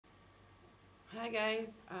Hi guys,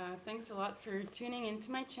 thanks a lot for tuning into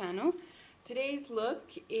my channel. Today's look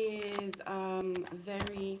is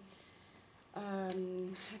very, how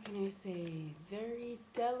can I say, very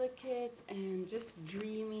delicate and just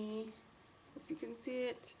dreamy. Hope you can see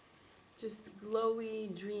it. Just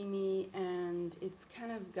glowy, dreamy, and it's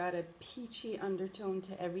kind of got a peachy undertone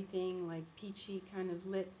to everything, like peachy kind of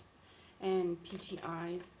lips and peachy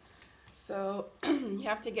eyes. So you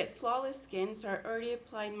have to get flawless skin. So I already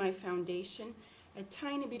applied my foundation, a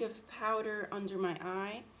tiny bit of powder under my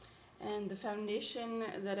eye, and the foundation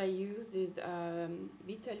that I used is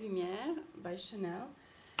Vitalumière by Chanel.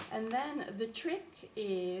 And then the trick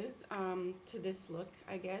is, to this look,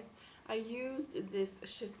 I guess, I used this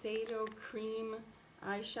Shiseido cream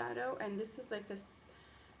eyeshadow, and this is like a,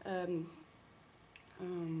 I don't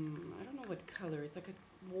know what color, it's like a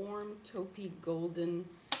warm taupey golden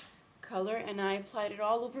color, and I applied it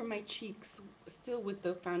all over my cheeks, still with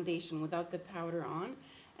the foundation, without the powder on.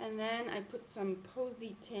 And then I put some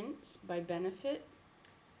Posie tint by Benefit.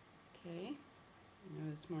 Okay, you know,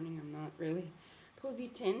 this morning I'm not really Posie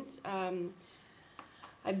tint.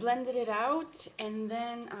 I blended it out, and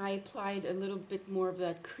then I applied a little bit more of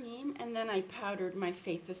that cream, and then I powdered my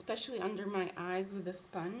face, especially under my eyes, with a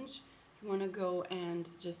sponge. You want to go and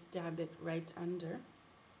just dab it right under,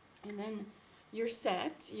 and then you're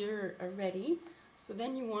set, you're ready. So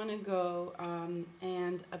then you want to go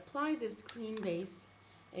and apply this cream base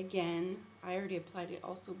again. I already applied it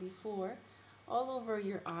also before, all over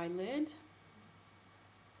your eyelid.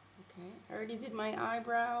 Okay, I already did my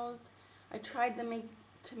eyebrows. I tried to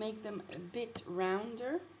make them a bit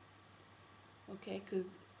rounder. Okay,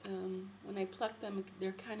 because when I pluck them,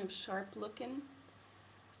 they're kind of sharp looking.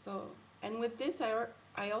 So, and with this,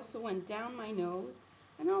 I also went down my nose.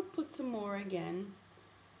 And I'll put some more again.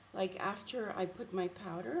 Like after I put my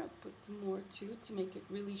powder, I'll put some more too to make it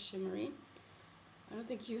really shimmery. I don't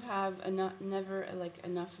think you have never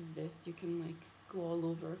enough of this. You can like go all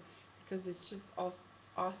over, because it's just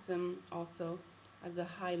awesome also as a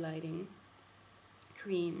highlighting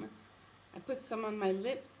cream. I put some on my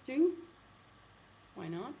lips too. Why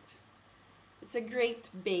not? It's a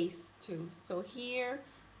great base too. So here,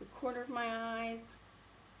 the corner of my eyes,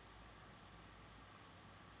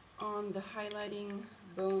 on the highlighting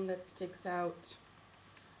bone that sticks out.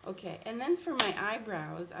 Okay, and then for my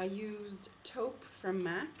eyebrows, I used taupe from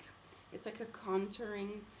MAC. It's like a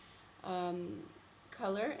contouring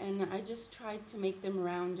color, and I just tried to make them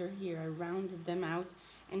rounder here. I rounded them out,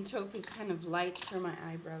 and taupe is kind of light for my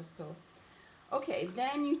eyebrows. So, okay,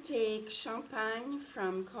 then you take Champagne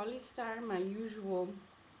from Collistar, my usual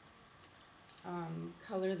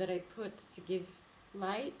color that I put to give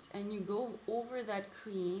light, and you go over that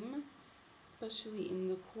cream, especially in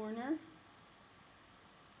the corner,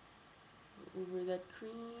 over that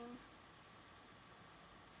cream.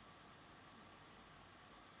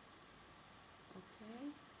 Okay,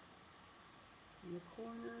 in the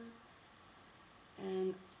corners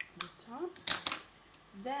and the top.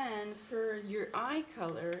 Then for your eye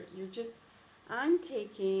color, I'm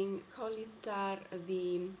taking Collistar,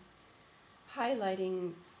 the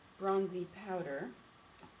highlighting bronzy powder,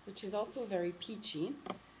 which is also very peachy.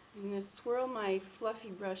 I'm going to swirl my fluffy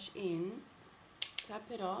brush in, tap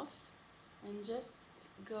it off, and just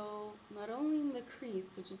go not only in the crease,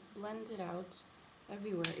 but just blend it out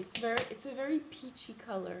everywhere. It's a very peachy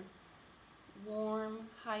color, warm,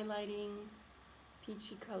 highlighting,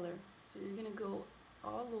 peachy color. So you're going to go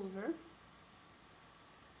all over,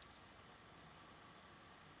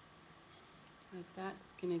 like that.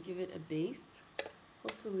 It's going to give it a base.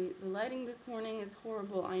 Hopefully, the lighting this morning is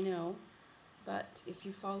horrible, I know, but if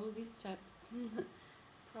you follow these steps,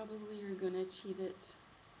 probably you're going to achieve it.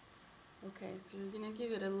 Okay, so you're going to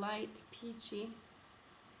give it a light, peachy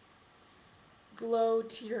glow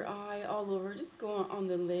to your eye all over. Just go on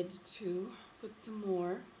the lid too. Put some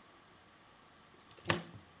more. Okay.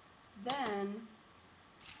 Then,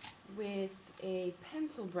 with a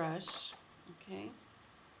pencil brush, okay,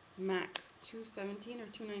 Max 217 or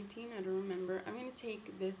 219, I don't remember. I'm going to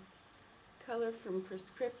take this color from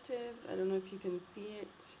Prescriptives. I don't know if you can see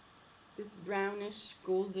it. This brownish,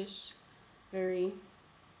 goldish, very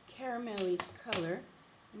caramelly color.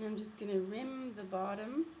 And I'm just going to rim the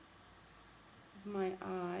bottom of my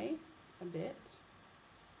eye a bit.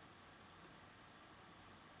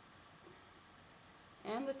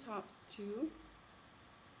 And the tops too.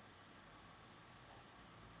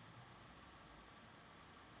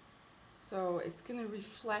 So it's going to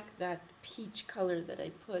reflect that peach color that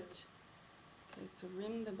I put. Okay, so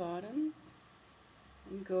rim the bottoms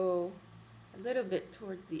and go a little bit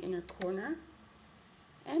towards the inner corner.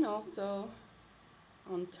 And also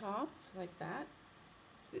on top like that.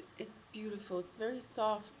 It's beautiful. It's very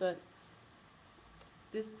soft, but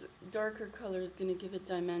this darker color is going to give it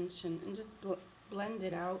dimension, and just blend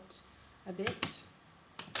it out a bit.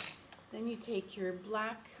 Then you take your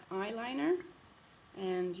black eyeliner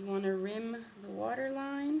and you want to rim the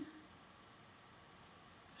waterline.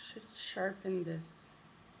 Should sharpen this.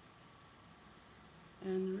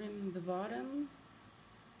 And rim the bottom.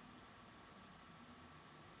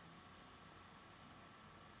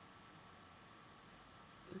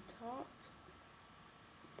 The tops.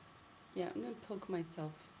 Yeah, I'm going to poke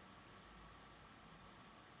myself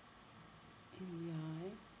in the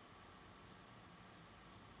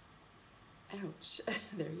eye. Ouch.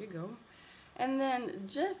 There you go. And then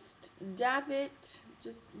just dab it,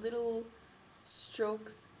 just little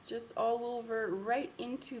strokes, just all over, right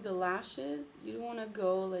into the lashes. You don't want to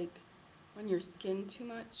go like on your skin too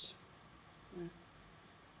much.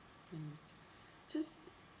 Just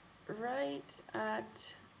right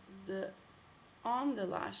at on the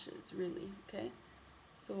lashes, really, okay?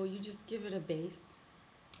 So you just give it a base.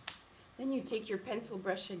 Then you take your pencil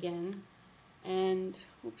brush again, and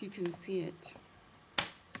hope you can see it.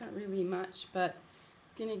 It's not really much, but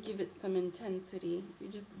it's gonna give it some intensity. You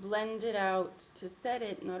just blend it out to set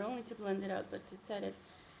it, not only to blend it out, but to set it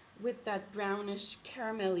with that brownish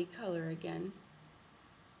caramelly color again.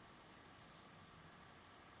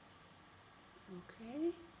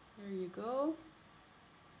 Okay, there you go.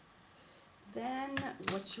 Then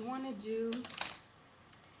what you want to do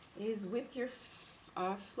is with your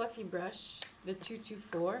fluffy brush, the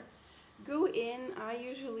 224, go in. I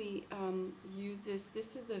usually use this.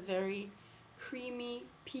 This is a very creamy,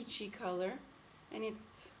 peachy color, and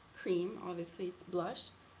it's cream. Obviously, it's blush.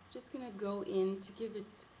 Just gonna go in to give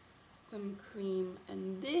it some cream,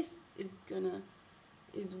 and this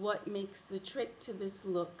is what makes the trick to this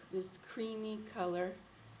look. This creamy color.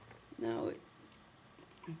 Now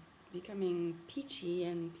it's becoming peachy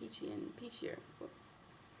and peachier.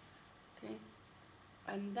 Whoops. Okay,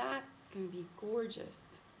 and that's gonna be gorgeous.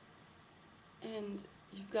 And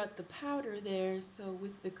you've got the powder there, so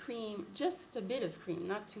with the cream, just a bit of cream,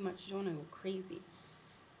 not too much. You don't want to go crazy.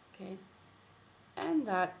 Okay, and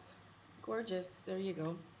that's gorgeous. There you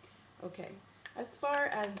go. Okay, as far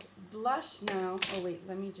as blush now, oh wait,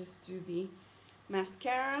 let me just do the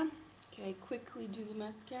mascara. Okay, quickly do the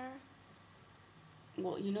mascara.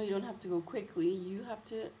 Well, you know you don't have to go quickly. You have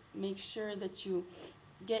to make sure that you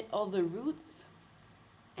get all the roots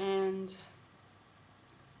and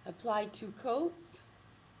apply 2 coats.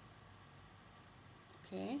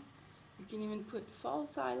 Okay, you can even put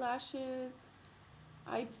false eyelashes.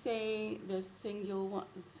 I'd say the single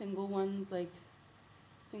ones, like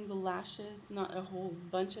single lashes, not a whole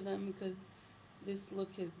bunch of them, because this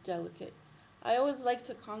look is delicate. I always like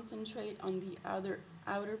to concentrate on the outer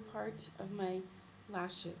part of my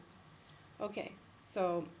lashes. Okay,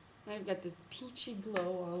 so I've got this peachy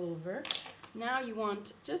glow all over. Now you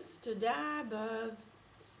want just a dab of,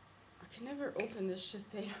 I can never open this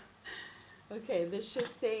Shiseido. Okay, the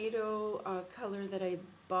Shiseido color that I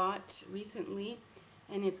bought recently,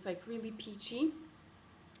 and it's like really peachy.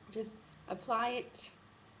 Just apply it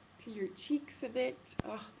to your cheeks a bit.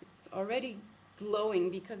 Oh, it's already glowing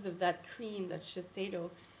because of that cream, that Shiseido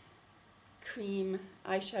cream,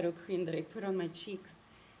 eyeshadow cream that I put on my cheeks.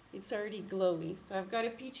 It's already glowy. So I've got a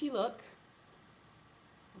peachy look.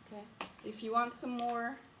 Okay, if you want some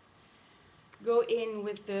more, go in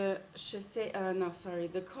with the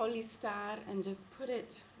the Collistar, and just put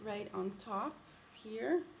it right on top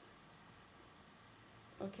here.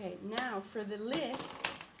 Okay, now for the lips,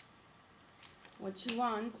 what you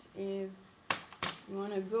want is, you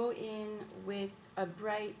want to go in with a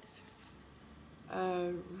bright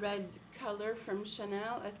red color from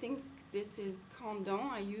Chanel. I think this is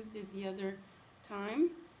Cambon. I used it the other time.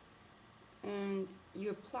 And you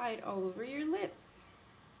apply it all over your lips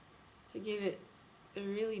to give it a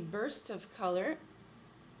really burst of color.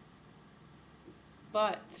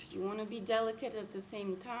 But you want to be delicate at the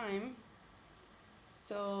same time.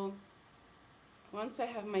 So once I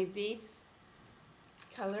have my base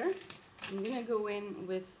color, I'm going to go in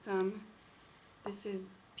with some, this is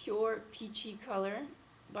Pure Peachy color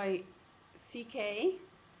by CK,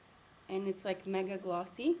 and it's like mega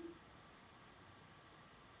glossy.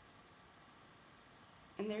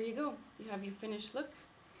 And there you go, you have your finished look.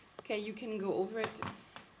 Okay, you can go over it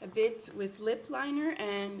a bit with lip liner,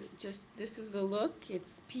 and just, this is the look.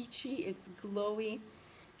 It's peachy, it's glowy,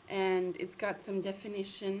 and it's got some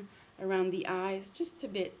definition around the eyes, just a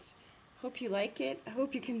bit. Hope you like it. I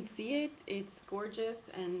hope you can see it. It's gorgeous,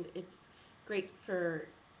 and it's great for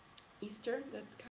Easter. That's